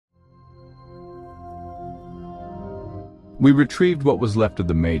We retrieved what was left of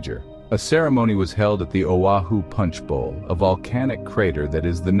the Major. A ceremony was held at the Oahu Punch Bowl, a volcanic crater that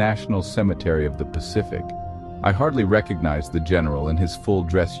is the national cemetery of the Pacific. I hardly recognized the general in his full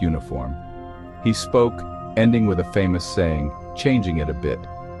dress uniform. He spoke, ending with a famous saying, changing it a bit.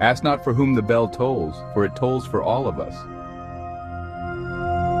 "Ask not for whom the bell tolls, for it tolls for all of us."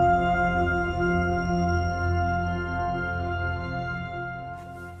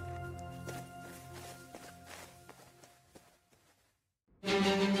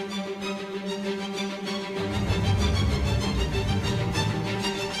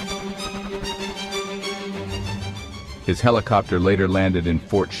 His helicopter later landed in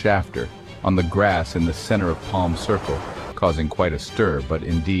Fort Shafter, on the grass in the center of Palm Circle, causing quite a stir, but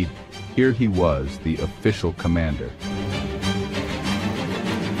indeed, here he was, the official commander.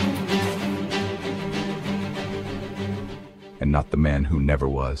 And not the man who never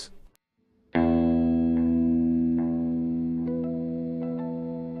was.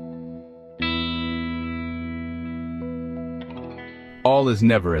 All is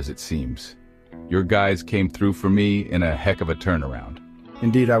never as it seems. Your guys came through for me in a heck of a turnaround.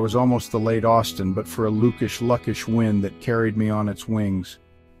 Indeed, I was almost the late Austin, but for a luckish wind that carried me on its wings.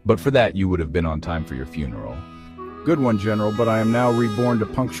 But for that, you would have been on time for your funeral. Good one, General, but I am now reborn to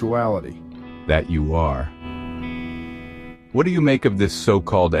punctuality. That you are. What do you make of this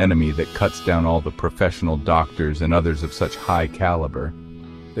so-called enemy that cuts down all the professional doctors and others of such high caliber?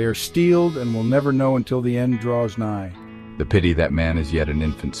 They are steeled and will never know until the end draws nigh. The pity that man is yet an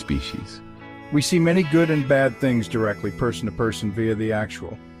infant species. We see many good and bad things directly, person to person, via the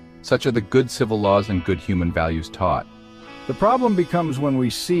actual. Such are the good civil laws and good human values taught. The problem becomes when we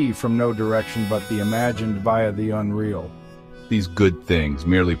see from no direction but the imagined via the unreal. These good things,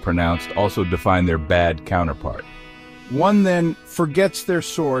 merely pronounced, also define their bad counterpart. One then forgets their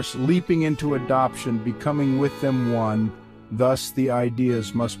source, leaping into adoption, becoming with them one. Thus the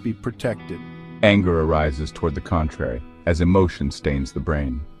ideas must be protected. Anger arises toward the contrary, as emotion stains the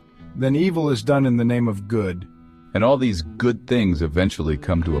brain. Then evil is done in the name of good. And all these good things eventually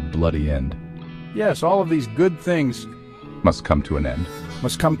come to a bloody end. Yes, all of these good things Must come to an end.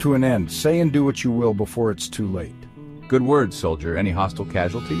 must come to an end. Say and do what you will before it's too late. Good word, soldier. Any hostile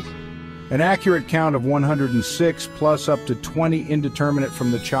casualties? An accurate count of 106, plus up to 20 indeterminate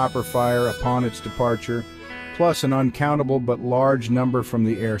from the chopper fire upon its departure, plus an uncountable but large number from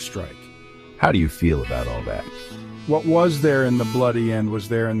the airstrike. How do you feel about all that? What was there in the bloody end was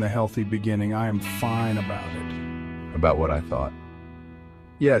there in the healthy beginning. I am fine about it. About what I thought?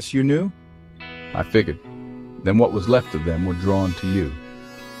 Yes, you knew? I figured. Then what was left of them were drawn to you.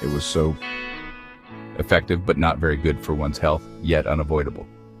 It was so effective, but not very good for one's health, yet unavoidable.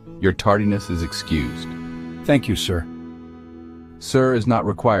 Your tardiness is excused. Thank you, sir. Sir is not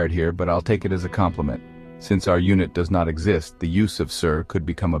required here, but I'll take it as a compliment. Since our unit does not exist, the use of sir could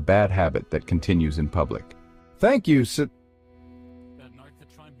become a bad habit that continues in public. Thank you, sir.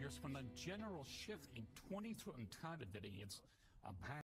 General shift in 20 idiots.